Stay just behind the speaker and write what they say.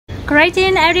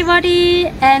Greeting everybody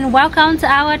and welcome to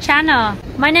our channel.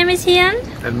 My name is Hien.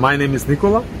 And my name is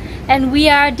Niko. And we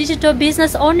are digital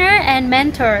business owner and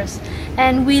mentors.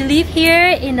 And we live here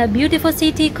in a beautiful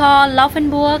city called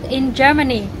Laufenburg in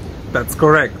Germany. That's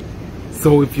correct.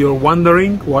 So if you're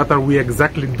wondering what are we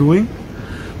exactly doing,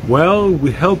 well,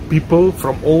 we help people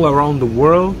from all around the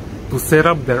world to set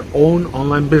up their own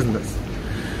online business.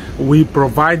 We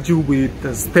provide you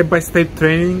with step-by-step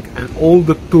training and all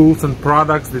the tools and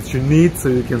products that you need so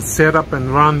you can set up and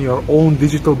run your own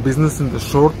digital business in a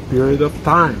short period of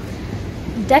time.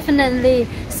 Definitely.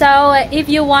 So if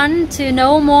you want to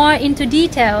know more into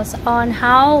details on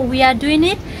how we are doing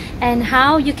it and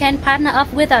how you can partner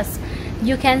up with us,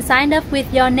 you can sign up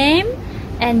with your name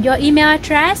and your email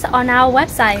address on our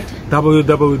website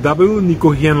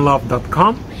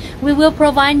www.nikohienlove.com. We will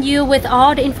provide you with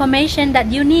all the information that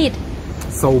you need.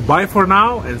 So bye for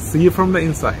now and see you from the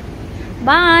inside.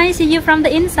 Bye, see you from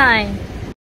the inside.